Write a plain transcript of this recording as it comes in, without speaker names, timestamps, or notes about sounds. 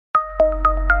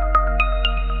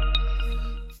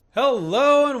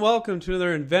Hello and welcome to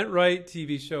another InventRight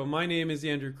TV show. My name is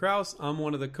Andrew Krause. I'm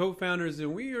one of the co-founders,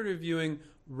 and we are reviewing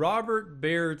Robert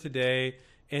Baer today.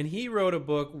 And he wrote a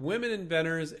book, Women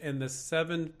Inventors and the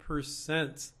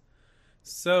 7%.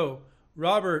 So,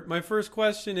 Robert, my first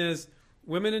question is,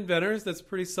 women inventors, that's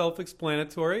pretty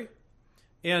self-explanatory.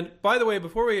 And by the way,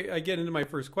 before I get into my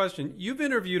first question, you've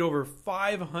interviewed over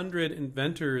 500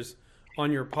 inventors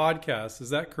on your podcast. Is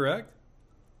that correct?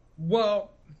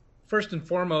 Well, first and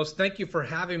foremost, thank you for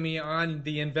having me on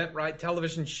the InventRight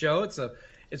television show. It's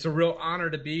a real honor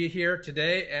to be here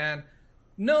today. And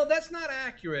no, that's not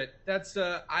accurate. That's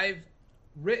I've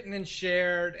written and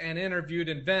shared and interviewed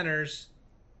inventors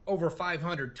over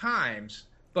 500 times,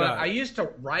 but I used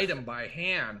to write them by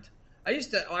hand. I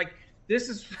used to this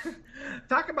is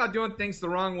talk about doing things the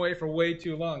wrong way for way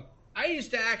too long. I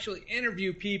used to actually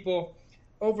interview people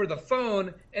over the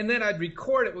phone, and then I'd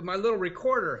record it with my little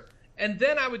recorder. And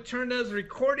then I would turn those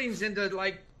recordings into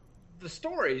the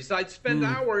stories. I'd spend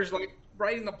hours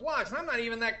writing the blogs. And I'm not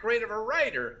even that great of a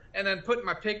writer. And then putting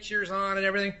my pictures on and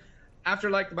everything. After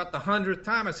about the 100th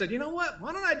time, I said, you know what?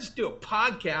 Why don't I just do a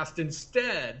podcast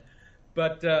instead?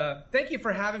 But thank you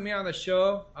for having me on the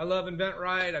show. I love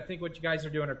InventRight. I think what you guys are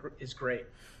doing is great.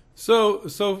 So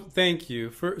thank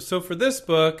you. For this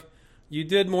book, you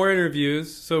did more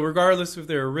interviews. So regardless if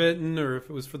they were written or if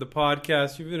it was for the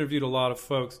podcast, you've interviewed a lot of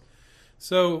folks.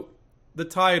 So the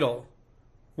title,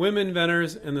 Women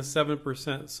Inventors and the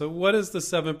 7%. So what is the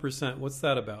 7%? What's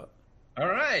that about? All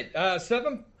right. The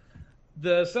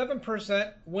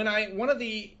 7%,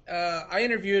 I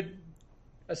interviewed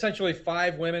essentially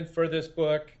 5 women for this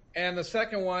book. And the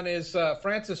second one is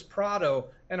Frances Prado.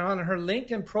 And on her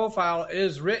LinkedIn profile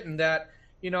is written that,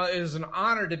 it is an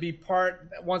honor to be part,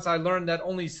 once I learned that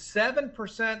only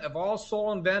 7% of all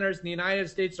sole inventors in the United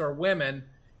States are women.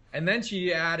 And then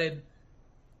she added,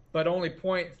 but only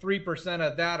 0.3%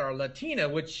 of that are Latina,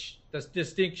 which the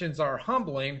distinctions are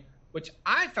humbling, which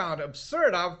I found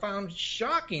absurd. I found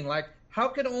shocking. How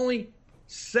could only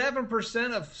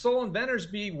 7% of sole inventors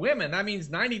be women? That means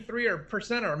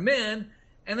 93% are men.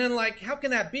 And then, how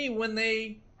can that be when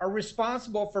they are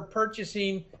responsible for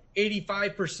purchasing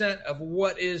 85% of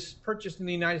what is purchased in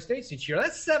the United States each year?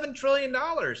 That's $7 trillion.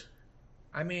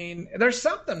 I mean, there's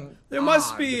something. There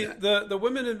must be the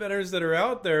women inventors that are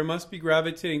out there must be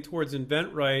gravitating towards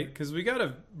InventRight, because we got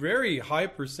a very high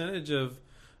percentage of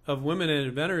women and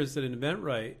inventors that invent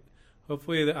right.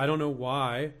 Hopefully, I don't know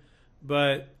why,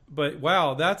 but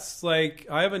wow, that's I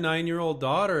have a 9-year-old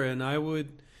daughter, and I would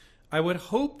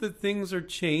hope that things are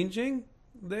changing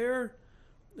there.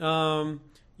 One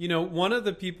of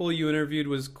the people you interviewed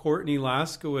was Courtney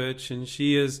Laskowicz, and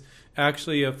she is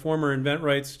actually a former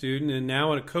InventRight student and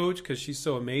now a coach because she's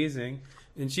so amazing.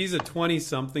 And she's a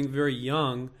 20-something, very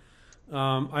young.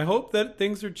 I hope that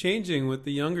things are changing with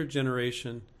the younger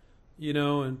generation,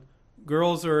 and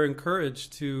girls are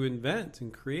encouraged to invent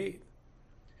and create.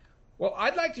 Well,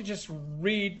 I'd like to just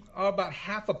read about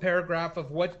half a paragraph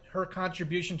of what her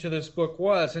contribution to this book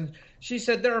was. And she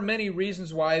said there are many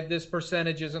reasons why this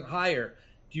percentage isn't higher.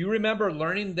 Do you remember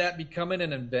learning that becoming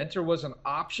an inventor was an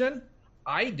option?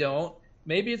 I don't.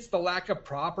 Maybe it's the lack of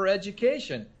proper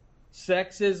education,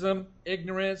 sexism,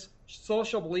 ignorance,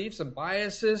 social beliefs and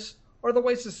biases, or the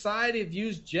way society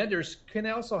views genders can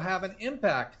also have an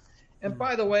impact. And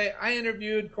by the way, I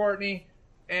interviewed Courtney,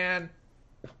 and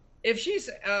if she's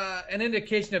an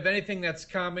indication of anything that's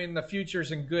coming, the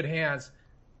future's in good hands,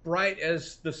 bright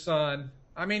as the sun.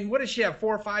 I mean, what does she have,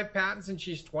 4 or 5 patents, and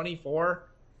she's 24?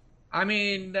 I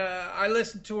mean, I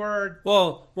listened to her.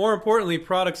 Well, more importantly,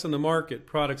 products on the market,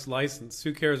 products licensed.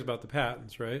 Who cares about the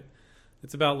patents, right?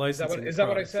 It's about licensing. Is that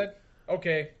what I said?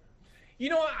 Okay.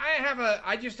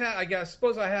 I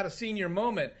suppose I had a senior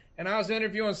moment, and I was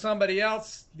interviewing somebody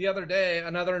else the other day,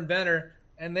 another inventor,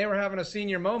 and they were having a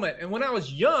senior moment. And when I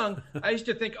was young, I used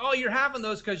to think, oh, you're having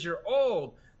those because you're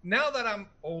old. Now that I'm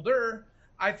older,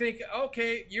 I think,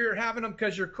 okay, you're having them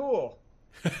because you're cool.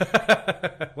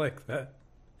 I like that.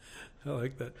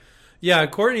 Yeah,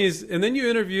 Courtney's, and then you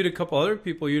interviewed a couple other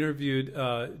people. You interviewed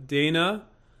Dana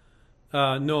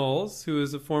Knowles, who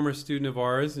is a former student of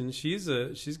ours, and she's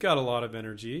got a lot of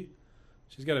energy.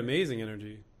 She's got amazing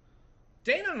energy.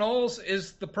 Dana Knowles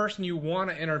is the person you want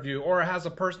to interview, or has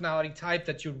a personality type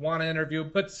that you'd want to interview,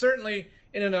 but certainly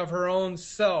in and of her own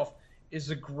self is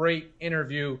a great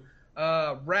interview.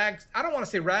 I don't want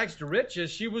to say rags to riches.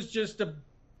 She was just an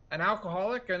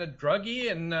alcoholic and a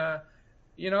druggie, and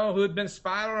who had been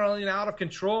spiraling out of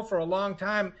control for a long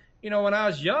time. When I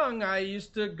was young, I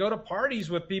used to go to parties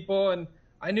with people, and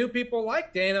I knew people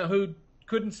like Dana who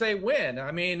couldn't say when.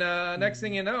 I mean, next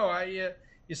thing you know,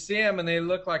 you see them and they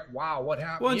look like, wow, what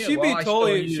happened? Well, and Yeah, she'd be well, I still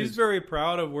totally. use. She's very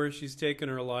proud of where she's taken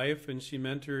her life, and she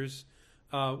mentors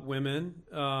women.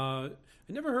 I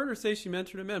never heard her say she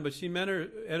mentored men, but she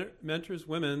mentors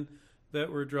women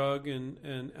that were drug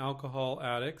and alcohol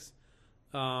addicts.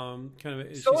 Kind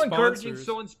of So encouraging,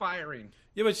 so inspiring.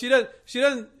 Yeah, but she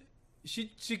doesn't.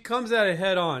 She comes at it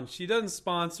head on. She doesn't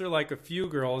sponsor like a few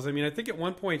girls. I mean, I think at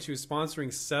one point she was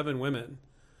sponsoring 7 women.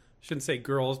 Shouldn't say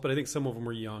girls, but I think some of them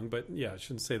were young. But yeah, I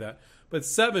shouldn't say that. But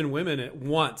 7 women at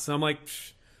once. I'm like,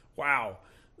 wow.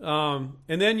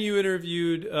 And then you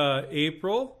interviewed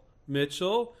April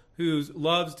Mitchell, who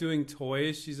loves doing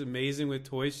toys. She's amazing with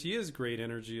toys. She has great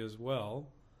energy as well.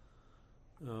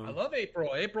 I love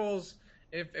April. April's,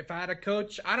 if I had a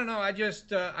coach, I don't know. I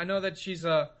just I know that she's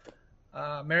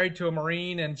married to a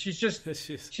Marine, and she's just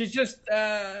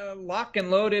lock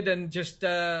and loaded, and just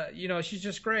she's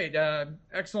just great.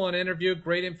 Excellent interview,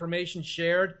 great information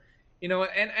shared. And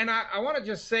I want to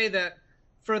just say that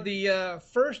for the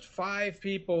first 5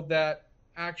 people that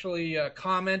actually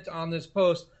comment on this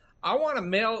post, I want to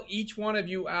mail each one of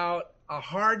you out a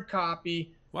hard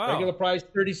copy, regular price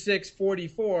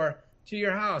 $36.44 to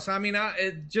your house. I mean,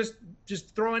 just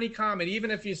throw any comment,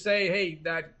 even if you say, hey,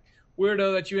 that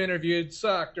weirdo that you interviewed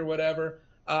sucked or whatever.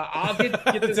 I'll get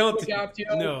this book out to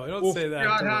you. No, don't we'll say that. Figure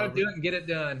out how to do it and get it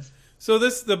done. So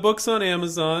the book's on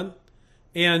Amazon,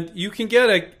 and you can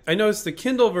get I noticed the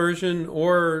Kindle version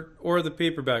or the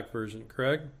paperback version,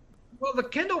 correct? Well, the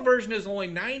Kindle version is only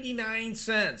 99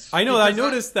 cents. I know. I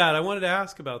noticed that. I wanted to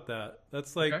ask about that.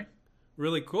 That's Okay.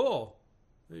 really cool.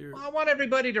 Well, I want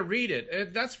everybody to read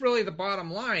it. That's really the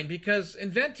bottom line, because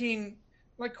inventing,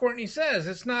 like Courtney says,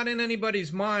 it's not in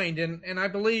anybody's mind. And I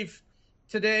believe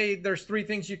today there's 3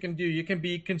 things you can do. You can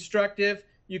be constructive,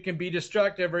 you can be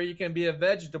destructive, or you can be a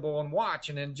vegetable and watch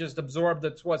and just absorb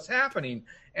that's what's happening.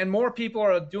 And more people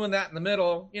are doing that in the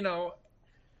middle,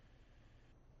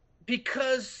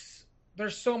 because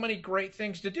there's so many great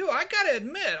things to do. I got to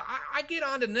admit, I get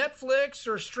onto Netflix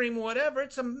or stream whatever.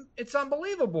 It's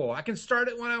unbelievable. I can start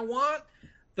it when I want.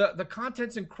 The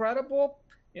content's incredible.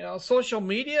 Social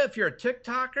media, if you're a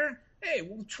TikToker, hey,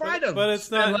 we'll try to. But it's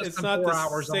not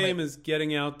the same as as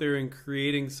getting out there and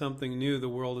creating something new the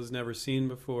world has never seen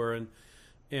before.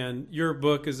 And your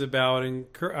book is about,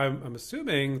 I'm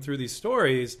assuming through these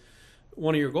stories,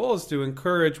 one of your goals is to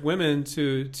encourage women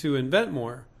to invent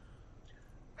more.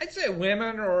 I'd say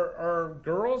women or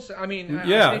girls. I mean,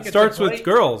 yeah, I think it starts with with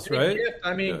girls, right? Gift.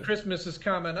 I mean, Christmas is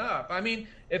coming up. I mean,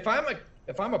 if I'm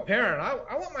a parent,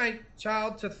 I want my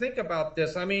child to think about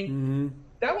this. I mean,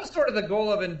 that was sort of the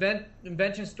goal of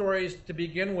Invention Stories to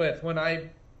begin with. When I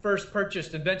first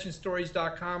purchased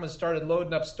inventionstories.com and started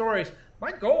loading up stories,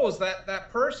 my goal was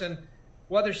that person,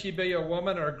 whether she be a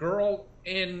woman or a girl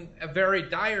in a very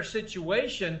dire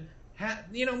situation,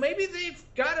 maybe they've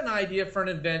got an idea for an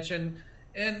invention,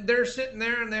 and they're sitting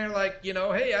there and they're like,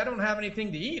 hey, I don't have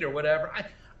anything to eat or whatever.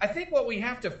 I think what we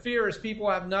have to fear is people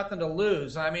have nothing to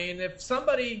lose. I mean, if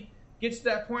somebody gets to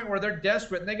that point where they're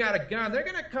desperate and they got a gun, they're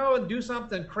going to go and do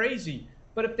something crazy.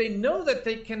 But if they know that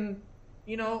they can,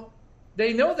 they know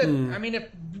that, I mean, if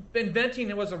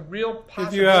inventing was a real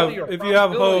possibility if you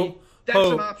have hope, that's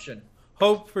an option.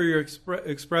 Hope for your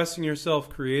expressing yourself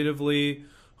creatively,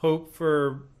 hope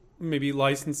for maybe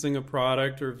licensing a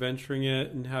product or venturing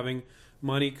it and having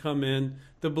money come in,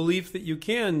 the belief that you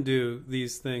can do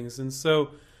these things. And so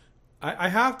I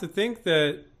have to think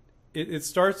that it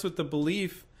starts with the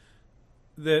belief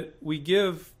that we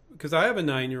give, because I have a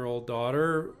 9-year-old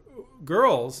daughter,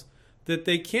 girls, that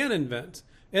they can invent.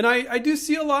 And I do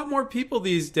see a lot more people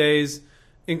these days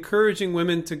encouraging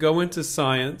women to go into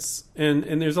science,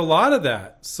 and there's a lot of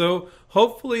that. So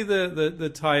hopefully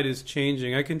the tide is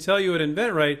changing. I can tell you at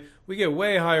InventRight, we get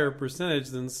way higher percentage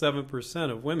than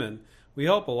 7% of women. We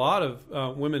help a lot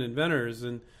of women inventors,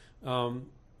 and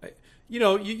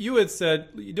you had said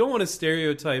you don't want to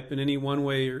stereotype in any one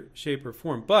way or shape or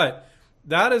form, but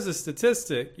that is a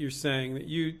statistic you're saying that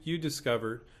you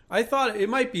discovered. I thought it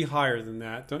might be higher than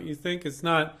that. Don't you think? That's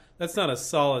not a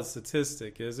solid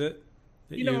statistic, is it?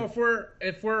 If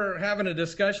we're having a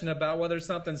discussion about whether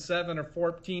something's 7 or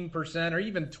 14% or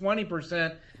even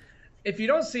 20%, if you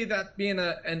don't see that being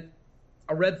a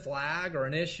red flag or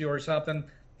an issue or something,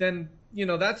 then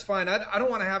that's fine. I don't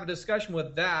want to have a discussion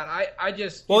with that. I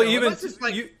just unless it's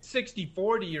like 60-40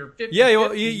 or 50-50. Yeah,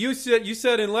 well, you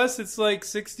said unless it's like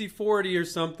 60-40 or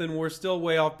something, we're still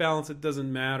way off balance. It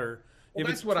doesn't matter. Well,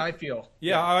 that's what I feel.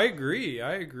 Yeah, I agree.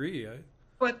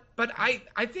 But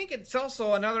I think it's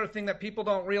also another thing that people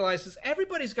don't realize is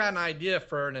everybody's got an idea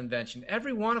for an invention.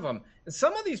 Every one of them. And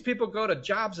some of these people go to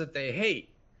jobs that they hate.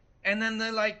 And then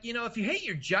they're like, if you hate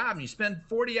your job and you spend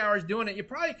 40 hours doing it, you're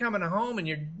probably coming home and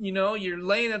you're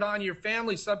laying it on your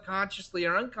family subconsciously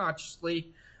or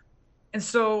unconsciously. And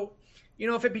so,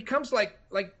 if it becomes like,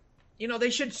 they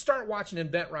should start watching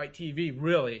InventRight TV,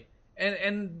 really.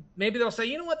 And maybe they'll say,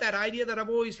 that idea that I've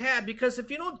always had, because if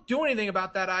you don't do anything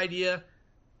about that idea,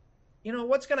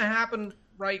 what's going to happen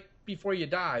right before you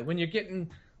die when you're getting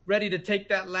ready to take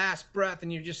that last breath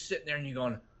and you're just sitting there and you're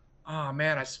going, oh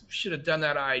man, I should have done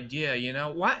that idea.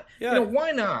 Why? Yeah.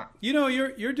 Why not?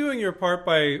 You're doing your part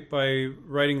by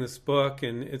writing this book,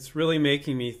 and it's really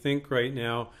making me think right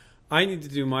now. I need to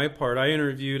do my part. I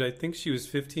interviewed, I think she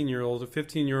was a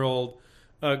 15-year-old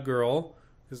girl,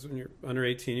 because when you're under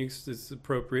 18, it's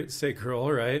appropriate to say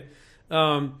girl, right?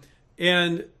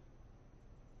 And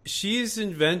she's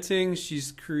inventing,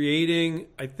 she's creating.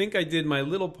 I think I did my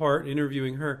little part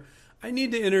interviewing her. I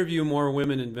need to interview more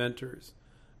women inventors.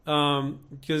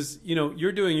 Because,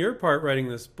 you're doing your part writing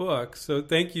this book. So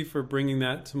thank you for bringing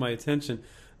that to my attention.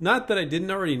 Not that I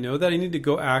didn't already know that. I need to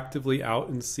go actively out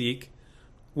and seek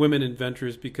women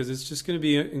inventors, because it's just going to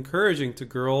be encouraging to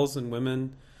girls and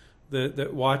women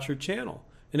that watch your channel.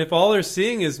 And if all they're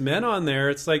seeing is men on there,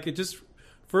 it's like it just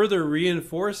further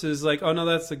reinforces like, oh no,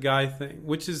 that's a guy thing,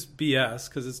 which is BS,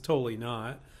 because it's totally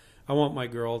not. I want my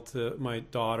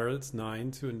daughter that's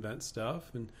 9 to invent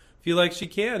stuff and feel like she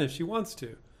can if she wants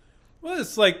to. Well,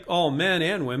 it's like all men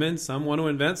and women. Some want to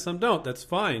invent, some don't. That's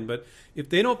fine. But if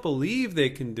they don't believe they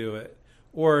can do it,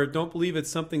 or don't believe it's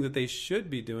something that they should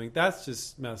be doing, that's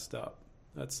just messed up.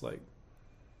 That's like...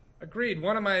 Agreed.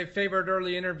 One of my favorite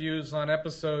early interviews on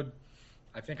episode,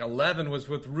 I think 11, was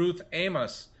with Ruth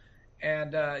Amos.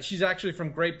 And she's actually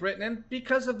from Great Britain. And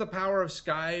because of the power of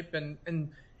Skype and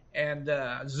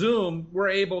Zoom, we're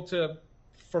able to,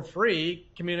 for free,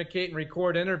 communicate and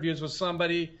record interviews with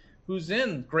somebody who's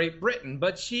in Great Britain.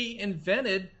 But she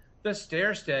invented the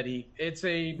stair steady. It's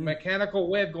a mechanical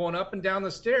way of going up and down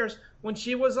the stairs when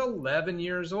she was 11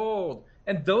 years old.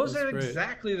 And those are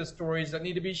exactly the stories that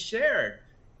need to be shared.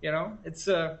 It's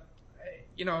I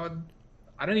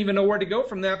don't even know where to go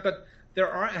from that, but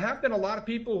have been a lot of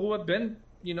people who have been,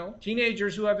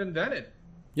 teenagers who have invented.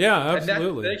 Yeah,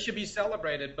 absolutely. And they should be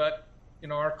celebrated, but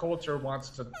our culture wants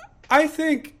to. I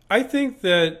think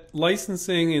that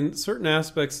licensing in certain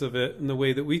aspects of it, and the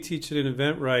way that we teach it in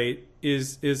InventRight,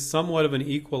 is somewhat of an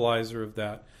equalizer of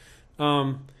that.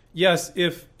 Yes,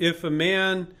 if a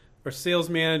man or sales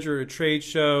manager at a trade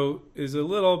show is got a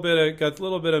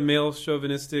little bit of male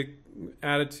chauvinistic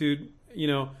attitude,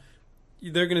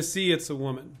 they're going to see it's a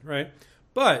woman, right?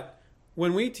 But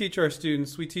when we teach our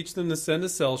students, we teach them to send a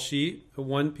sell sheet, a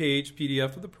one-page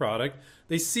PDF of the product.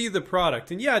 They see the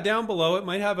product. And yeah, down below it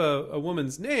might have a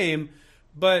woman's name,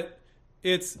 but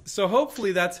so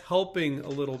hopefully that's helping a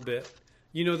little bit.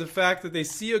 The fact that they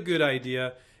see a good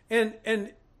idea.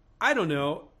 And I don't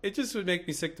know, it just would make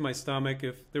me sick to my stomach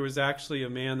if there was actually a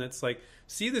man that's like,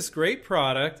 see this great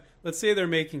product. Let's say they're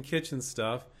making kitchen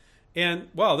stuff. And,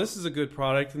 wow, this is a good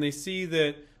product. And they see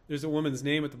that there's a woman's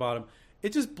name at the bottom.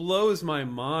 It just blows my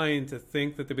mind to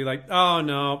think that they'd be like, oh,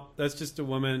 no, that's just a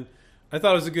woman. I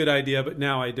thought it was a good idea, but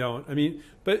now I don't. I mean,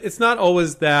 but it's not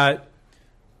always that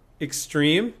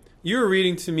extreme. You were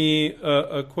reading to me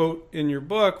a quote in your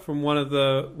book from one of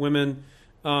the women.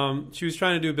 She was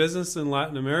trying to do business in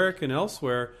Latin America and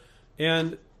elsewhere,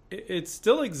 and it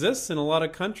still exists in a lot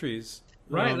of countries.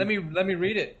 Right. Let me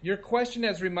read it. Your question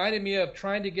has reminded me of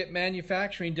trying to get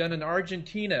manufacturing done in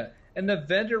Argentina, and the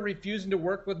vendor refusing to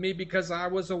work with me because I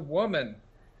was a woman.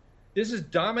 This is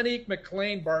Dominique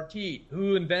McLean Bartiet,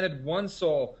 who invented One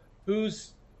Sole,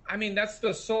 that's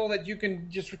the sole that you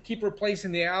can just keep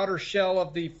replacing the outer shell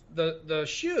of the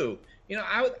shoe.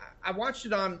 I watched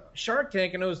it on Shark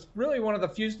Tank, and it was really one of the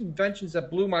few inventions that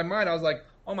blew my mind. I was like,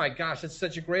 oh my gosh, that's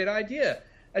such a great idea.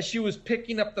 As she was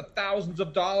picking up the thousands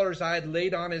of dollars I had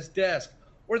laid on his desk.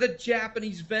 Or the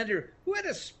Japanese vendor who had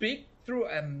to speak through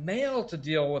a mail to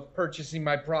deal with purchasing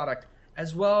my product,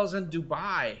 as well as in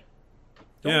Dubai.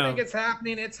 Don't think it's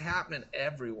happening. It's happening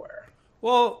everywhere.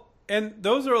 Well, and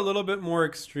those are a little bit more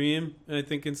extreme, I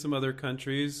think, in some other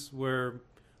countries where a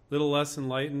little less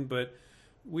enlightened, but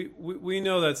we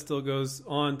know that still goes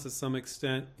on to some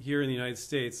extent here in the United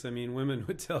States. I mean, women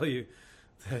would tell you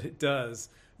that it does.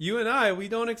 You and I, we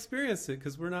don't experience it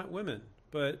because we're not women.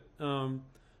 But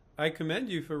I commend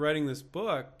you for writing this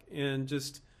book, and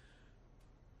just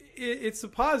it's a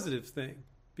positive thing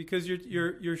because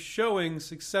you're showing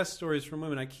success stories from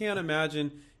women. I can't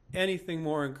imagine anything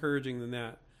more encouraging than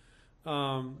that.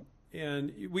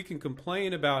 And we can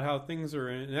complain about how things are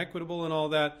inequitable and all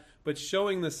that, but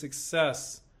showing the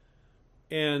success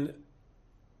and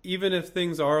even if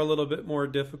things are a little bit more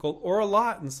difficult, or a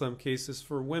lot in some cases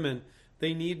for women,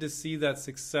 they need to see that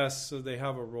success so they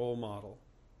have a role model,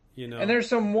 you know. And there's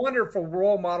some wonderful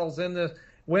role models in the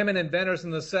women inventors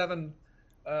in the 7%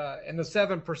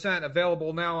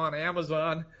 available now on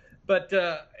Amazon. But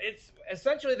it's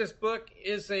essentially, this book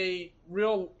is a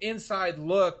real inside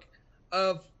look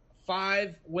of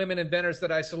 5 women inventors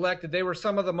that I selected. They were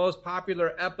some of the most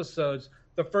popular episodes.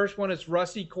 The first one is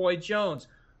Russie Coy Jones,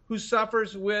 who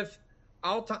suffers with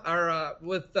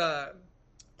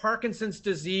Parkinson's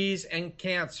disease and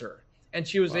cancer, and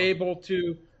she was able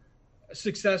to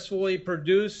successfully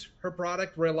produce her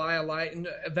product, Relialite, and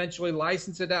eventually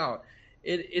license it out.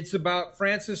 It's about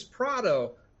Frances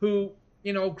Prado, who,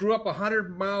 you know, grew up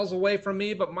 100 miles away from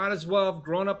me, but might as well have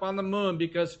grown up on the moon,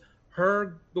 because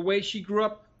the way she grew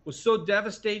up was so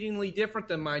devastatingly different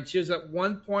than mine. She was at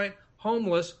one point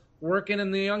homeless, working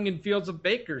in the onion fields of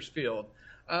Bakersfield.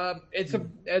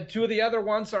 Two of the other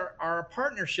ones are a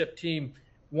partnership team.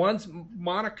 One's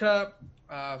Monica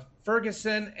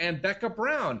Ferguson and Becca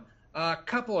Brown, a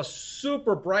couple of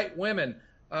super bright women.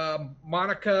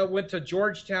 Monica went to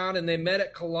Georgetown and they met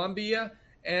at Columbia,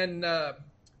 and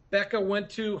Becca went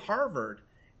to Harvard,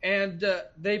 and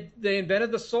they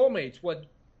invented the soulmates, what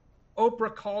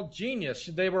Oprah called genius.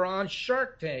 They were on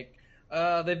Shark Tank.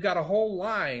 They've got a whole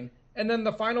line. And then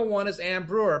the final one is Ann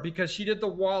Brewer, because she did the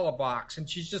Walla box, and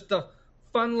she's just a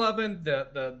fun-loving,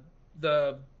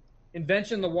 the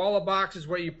invention. The Walla box is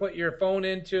where you put your phone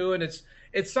into, and it's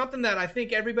something that I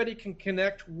think everybody can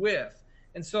connect with.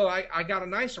 And so I got a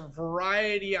nice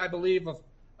variety, I believe,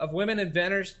 of women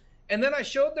inventors. And then I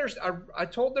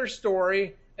told their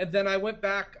story, and then I went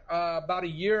back about a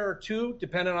year or two,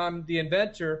 depending on the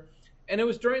inventor, and it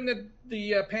was during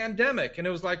the pandemic, and it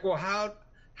was like, well,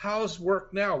 how's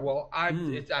work now? Well,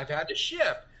 I've had to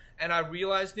shift, and I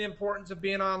realized the importance of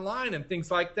being online and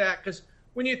things like that. Because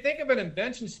when you think of an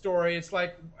invention story, it's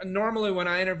like, normally when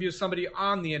I interview somebody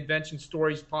on the Invention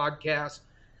Stories podcast,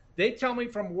 they tell me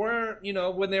from where, you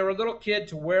know, when they were a little kid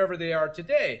to wherever they are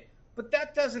today. But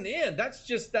that doesn't end. That's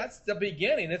the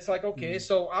beginning. It's like, okay,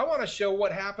 so I want to show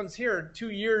what happens here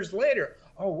 2 years later.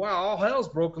 Oh, wow, all hell's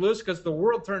broke loose because the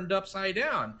world turned upside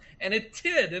down. And it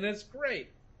did, and it's great.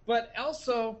 But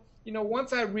also, you know,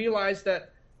 once I realized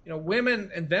that, you know,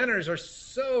 women inventors are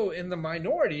so in the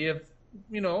minority of,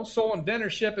 you know, sole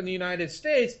inventorship in the United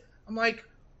States, I'm like,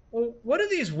 well, what do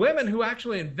these women who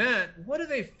actually invent, what do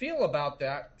they feel about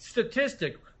that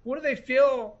statistic? What do they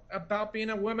feel about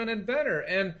being a women inventor?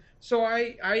 And so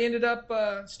I ended up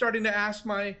starting to ask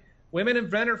my women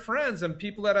inventor friends and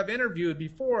people that I've interviewed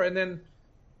before. And then,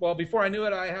 well, before I knew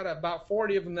it, I had about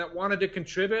 40 of them that wanted to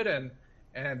contribute, and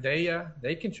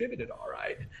they contributed all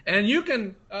right. And you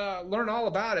can learn all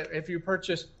about it if you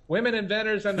purchase Women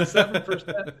Inventors and the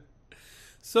 7%.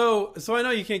 So I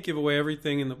know you can't give away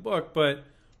everything in the book, but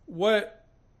what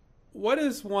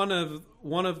is one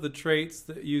of the traits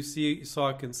that you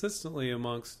saw consistently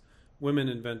amongst women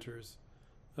inventors,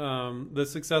 the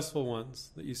successful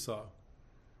ones that you saw?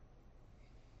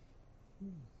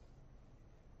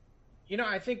 You know,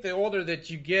 I think the older that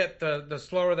you get, the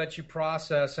slower that you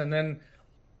process, and then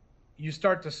you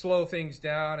start to slow things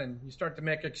down and you start to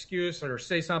make excuses or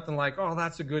say something like, oh,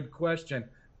 that's a good question.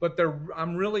 But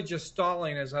I'm really just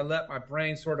stalling as I let my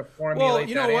brain sort of formulate. Well,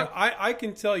 you know what? I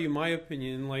can tell you my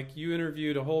opinion. Like, you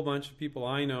interviewed a whole bunch of people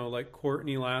I know, like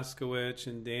Courtney Laskowicz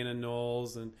and Dana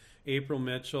Knowles and April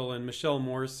Mitchell and Michelle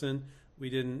Morrison. We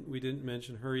didn't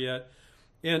mention her yet.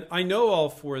 And I know all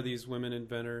 4 of these women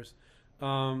inventors.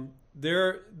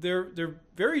 They're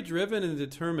very driven and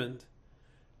determined,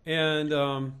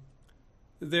 and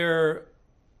they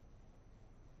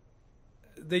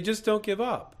just don't give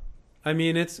up. I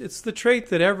mean, it's the trait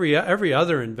that every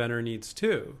other inventor needs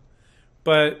too,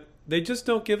 but they just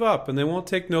don't give up, and they won't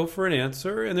take no for an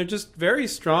answer, and they're just very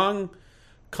strong,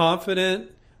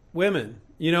 confident women,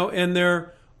 you know, and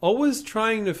they're always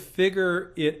trying to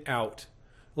figure it out.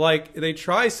 Like, they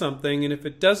try something, and if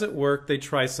it doesn't work, they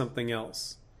try something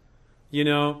else, you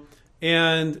know,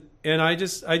 and I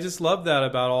just love that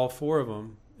about all 4 of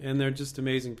them, and they're just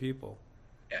amazing people.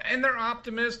 And they're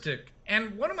optimistic.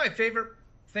 And one of my favorite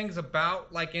things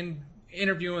about, like, in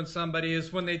interviewing somebody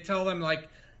is when they tell them, like,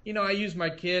 you know, I use my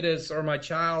kid or my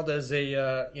child as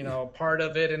a you know, part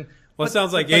of it. And well, it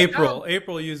sounds like April.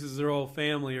 April uses her whole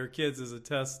family, her kids, as a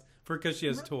test because she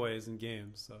has toys and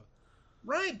games. So.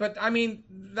 Right, but I mean,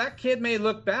 that kid may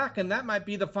look back and that might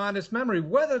be the fondest memory,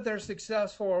 whether they're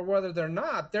successful or whether they're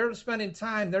not. They're spending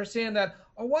time. They're seeing that,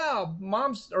 oh wow,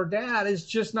 mom or dad is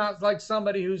just not like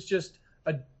somebody who's just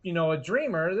a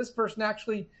dreamer. This person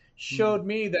actually showed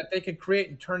me that they could create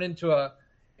and turn into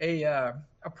a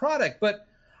product. But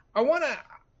I want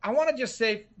to just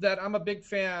say that I'm a big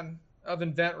fan of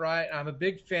InventRight. I'm a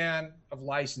big fan of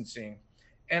licensing,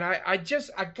 and I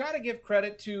got to give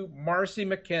credit to Marcy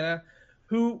McKenna,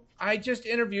 who I just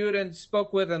interviewed and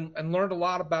spoke with and learned a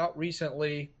lot about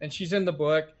recently, and she's in the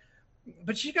book.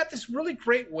 But she got this really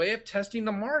great way of testing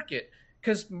the market,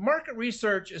 because market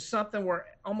research is something where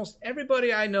almost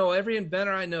everybody I know, every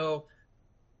inventor I know,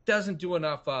 doesn't do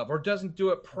enough of or doesn't do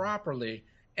it properly.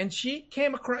 And she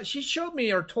showed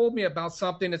me or told me about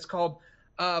something that's called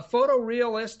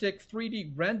photorealistic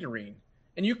 3D rendering.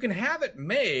 And you can have it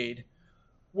made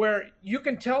where you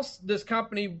can tell this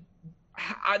company,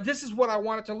 this is what I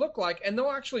want it to look like. And they'll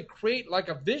actually create like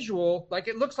a visual, like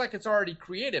it looks like it's already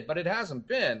created, but it hasn't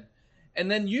been. And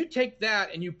then you take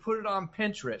that and you put it on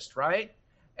Pinterest, right?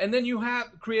 And then you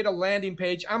create a landing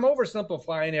page. I'm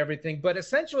oversimplifying everything, but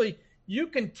essentially you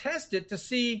can test it to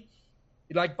see,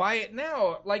 like, buy it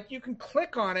now. Like, you can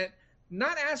click on it,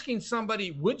 not asking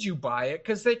somebody, would you buy it?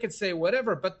 Because they could say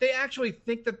whatever, but they actually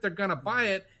think that they're going to buy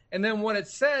it. And then what it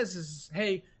says is,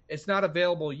 hey, it's not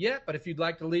available yet, but if you'd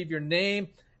like to leave your name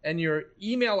and your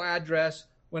email address,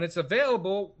 when it's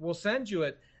available, we'll send you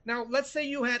it. Now, let's say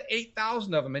you had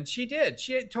 8,000 of them, and she did.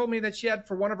 She had told me that she had,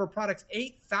 for one of her products,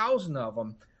 8,000 of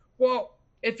them. Well,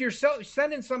 if you're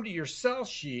sending somebody your sell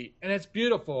sheet, and it's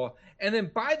beautiful, and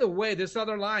then, by the way, this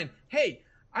other line, hey,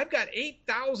 I've got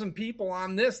 8,000 people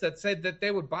on this that said that they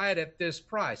would buy it at this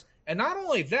price. And not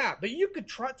only that, but you could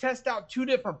test out 2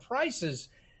 different prices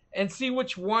and see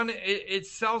which one it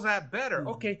sells at better. Mm-hmm.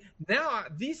 Okay, now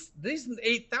these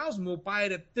 8,000 will buy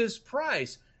it at this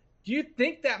price. Do you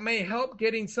think that may help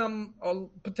getting some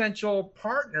potential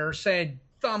partner saying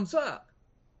thumbs up?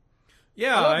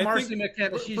 Yeah, I love Marcy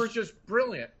McKenna. She's just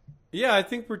brilliant. Yeah, I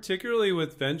think particularly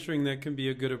with venturing, that can be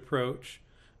a good approach.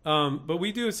 But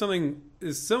we do something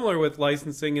is similar with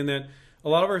licensing in that a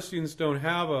lot of our students don't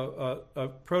have a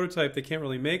prototype. They can't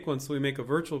really make one, so we make a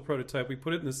virtual prototype. We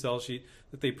put it in the sell sheet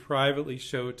that they privately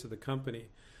show to the company.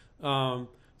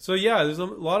 So yeah, there's a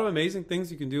lot of amazing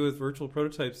things you can do with virtual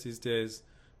prototypes these days.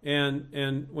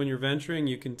 And when you're venturing,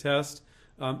 you can test.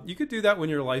 You could do that when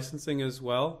you're licensing as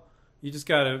well. You just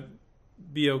got to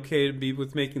be okay to be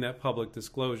with making that public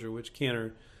disclosure, which can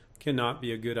or cannot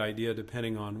be a good idea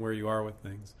depending on where you are with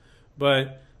things.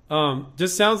 But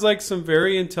just sounds like some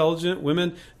very intelligent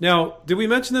women. Now, did we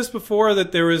mention this before,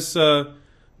 that there was that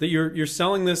you're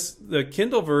selling the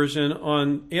Kindle version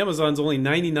on Amazon's only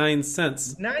 99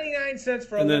 cents? 99 cents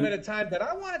for a limited time, but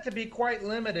I want it to be quite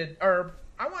limited, or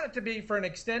I want it to be for an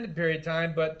extended period of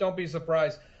time, but don't be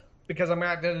surprised because I'm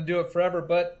not going to do it forever.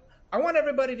 But I want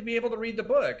everybody to be able to read the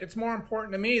book. It's more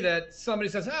important to me that somebody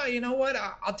says, you know what,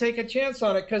 I'll take a chance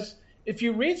on it. Because if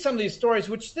you read some of these stories,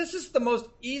 which this is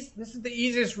the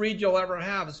easiest read you'll ever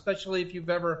have, especially if you've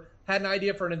ever had an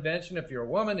idea for an invention, if you're a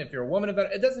woman inventor,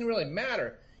 it doesn't really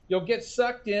matter. You'll get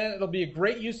sucked in. It'll be a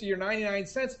great use of your 99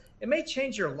 cents. It may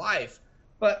change your life.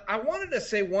 But I wanted to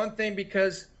say one thing,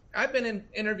 because I've been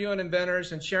interviewing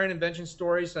inventors and sharing invention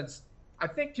stories since, I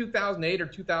think, 2008 or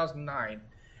 2009.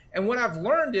 And what I've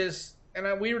learned is,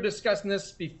 and we were discussing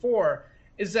this before,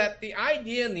 is that the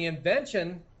idea and the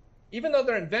invention, even though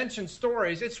they're invention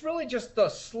stories, it's really just the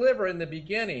sliver in the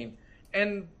beginning.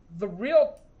 And the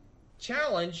real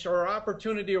challenge or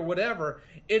opportunity or whatever,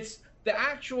 it's the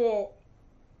actual,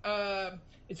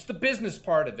 it's the business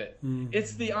part of it. Mm-hmm.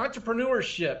 It's the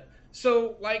entrepreneurship.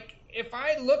 So, like, if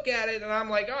I look at it and I'm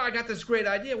like, I got this great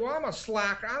idea, well, I'm a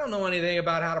slacker. I don't know anything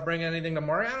about how to bring anything to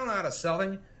market. I don't know how to sell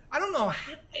things. I don't know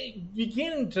how to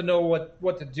begin to know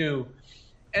what to do.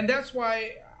 And that's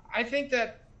why I think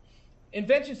that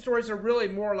invention stories are really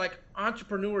more like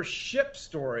entrepreneurship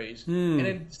stories. And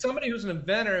in somebody who's an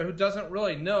inventor who doesn't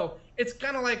really know, it's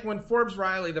kind of like when Forbes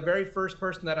Riley, the very first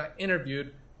person that I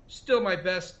interviewed, still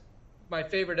my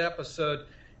favorite episode,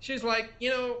 she's like,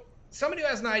 somebody who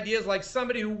has an idea is like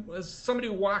somebody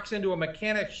who walks into a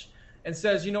mechanic and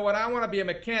says, you know what, I want to be a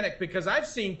mechanic because I've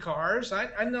seen cars.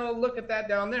 I know, look at that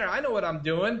down there. I know what I'm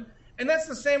doing. And that's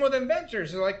the same with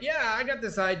inventors. They're like, yeah, I got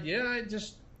this idea.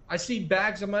 I see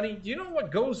bags of money. Do you know what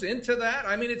goes into that?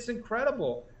 I mean, it's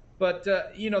incredible. But,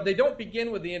 they don't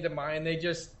begin with the end in mind.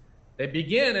 They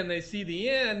begin and they see the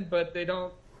end, but they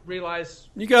don't realize.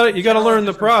 You got to learn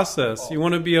the process. You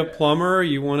want to be a plumber.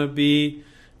 You want to be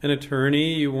an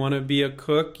attorney. You want to be a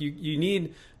cook. You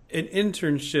need an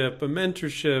internship, a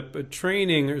mentorship, a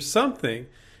training, or something.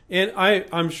 And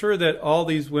I'm sure that all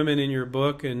these women in your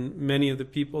book and many of the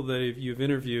people that you've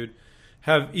interviewed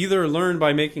have either learned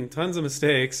by making tons of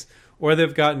mistakes or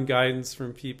they've gotten guidance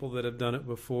from people that have done it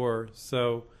before.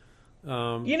 So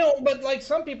But like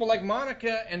some people, like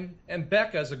Monica and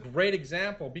Becca, is a great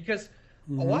example because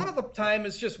a lot of the time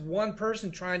it's just one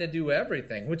person trying to do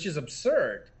everything, which is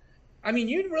absurd. I mean,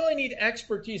 you really need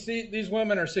expertise. These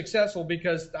women are successful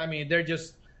because, I mean,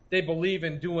 they believe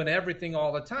in doing everything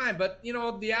all the time. But,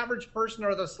 the average person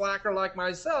or the slacker like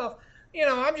myself,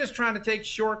 I'm just trying to take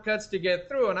shortcuts to get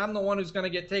through. And I'm the one who's going to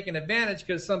get taken advantage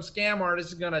because some scam artist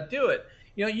is going to do it.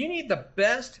 You need the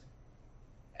best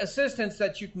assistance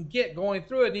that you can get going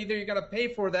through it. And either you're going to pay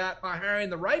for that by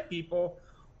hiring the right people,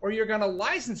 or you're going to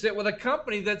license it with a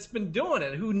company that's been doing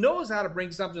it, who knows how to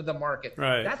bring something to the market.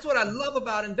 Right. That's what I love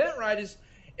about InventRight is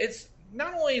it's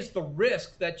not only is the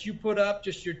risk that you put up,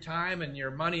 just your time and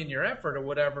your money and your effort or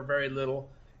whatever, very little.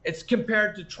 It's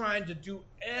compared to trying to do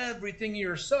everything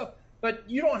yourself. But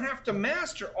you don't have to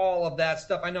master all of that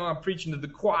stuff. I know I'm preaching to the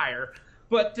choir,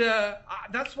 but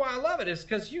that's why I love it, is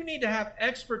because you need to have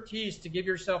expertise to give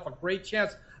yourself a great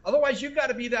chance. Otherwise, you've got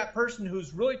to be that person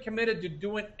who's really committed to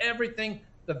doing everything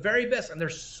the very best, and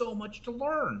there's so much to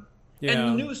learn. Yeah.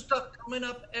 And new stuff coming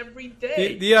up every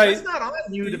day. It's not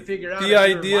on you to figure out. The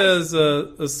idea is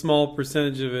a small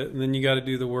percentage of it, and then you got to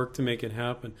do the work to make it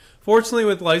happen. Fortunately,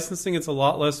 with licensing, it's a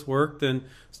lot less work than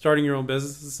starting your own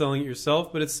business and selling it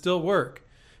yourself, but it's still work,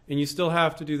 and you still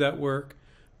have to do that work.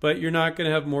 But you're not going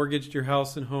to have mortgaged your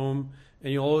house and home,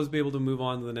 and you'll always be able to move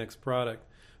on to the next product.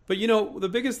 But, the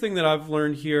biggest thing that I've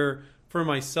learned here for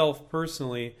myself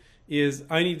personally is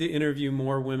I need to interview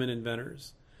more women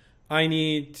inventors. I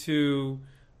need to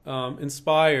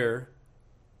inspire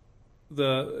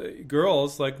the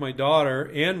girls like my daughter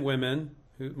and women,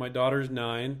 my daughter's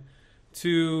 9,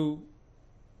 to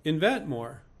invent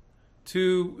more,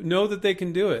 to know that they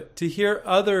can do it, to hear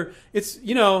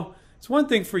it's one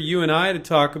thing for you and I to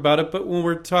talk about it, but when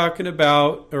we're talking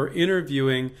about or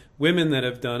interviewing women that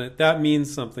have done it, that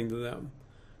means something to them.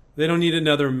 They don't need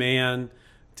another man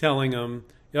telling them,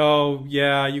 oh,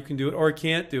 yeah, you can do it, or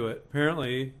can't do it.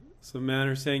 Apparently, some men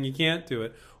are saying you can't do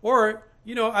it. Or,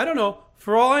 I don't know.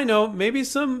 For all I know, maybe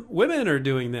some women are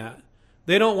doing that.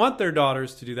 They don't want their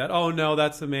daughters to do that. Oh, no,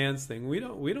 that's a man's thing. We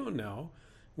don't know.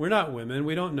 We're not women.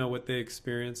 We don't know what they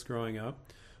experienced growing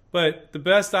up. But the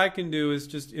best I can do is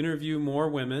just interview more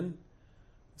women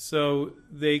so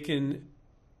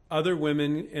other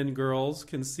women and girls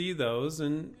can see those.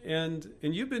 And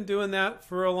you've been doing that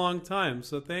for a long time,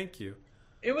 so thank you.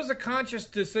 It was a conscious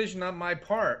decision on my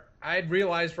part. I'd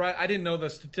realized, I didn't know the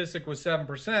statistic was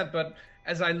 7%, but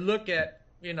as I look at,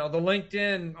 the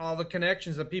LinkedIn, all the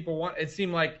connections that people want, it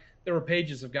seemed like there were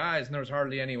pages of guys and there was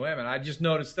hardly any women. I just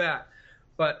noticed that.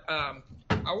 But I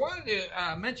wanted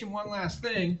to mention one last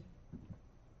thing.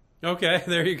 Okay,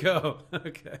 there you go.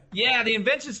 Okay. Yeah, the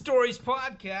Invention Stories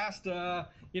podcast.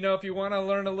 If you want to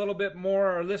learn a little bit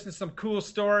more or listen to some cool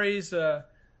stories,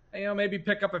 maybe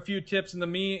pick up a few tips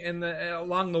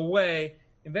along the way.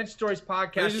 Invention Stories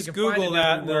podcast. You just Google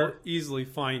that and they'll easily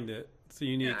find it. It's a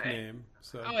unique name.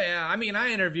 So. Oh yeah, I mean, I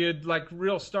interviewed like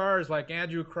real stars like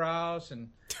Andrew Krause and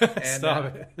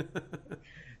Stop it.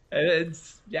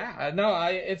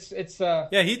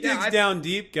 He digs down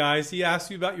deep, guys. He asks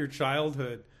you about your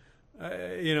childhood.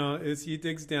 He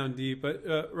digs down deep.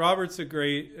 But Robert's a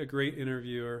great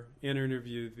interviewer and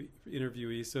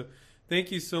interviewee. So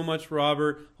thank you so much,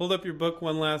 Robert. Hold up your book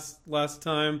one last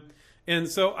time. And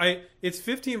so it's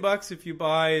 $15 if you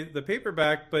buy the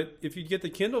paperback, but if you get the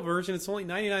Kindle version, it's only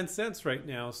 99 cents right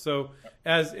now. So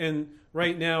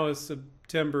right now is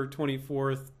September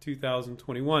 24th,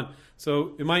 2021.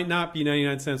 So it might not be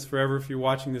 99 cents forever if you're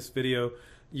watching this video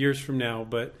years from now,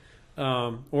 but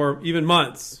or even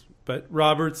months. But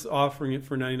Robert's offering it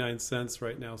for 99 cents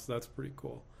right now, so that's pretty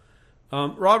cool.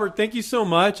 Robert, thank you so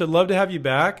much. I'd love to have you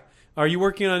back. Are you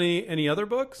working on any other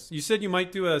books? You said you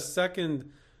might do a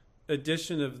second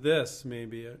edition of this,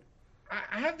 maybe.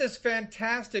 I have this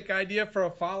fantastic idea for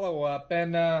a follow-up,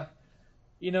 and I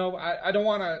don't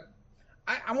want to.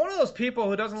 I'm one of those people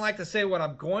who doesn't like to say what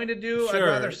I'm going to do. Sure. I'd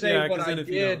rather say what I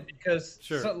did because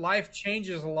Sure. life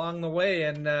changes along the way.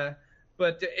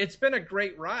 But it's been a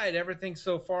great ride, everything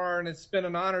so far, and it's been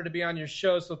an honor to be on your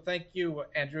show. So thank you,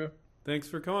 Andrew. Thanks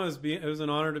for coming. It was an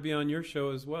honor to be on your show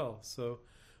as well. So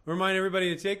remind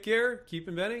everybody to take care, keep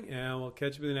inventing, and we'll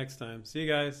catch you the next time. See you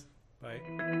guys.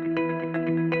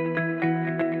 Bye.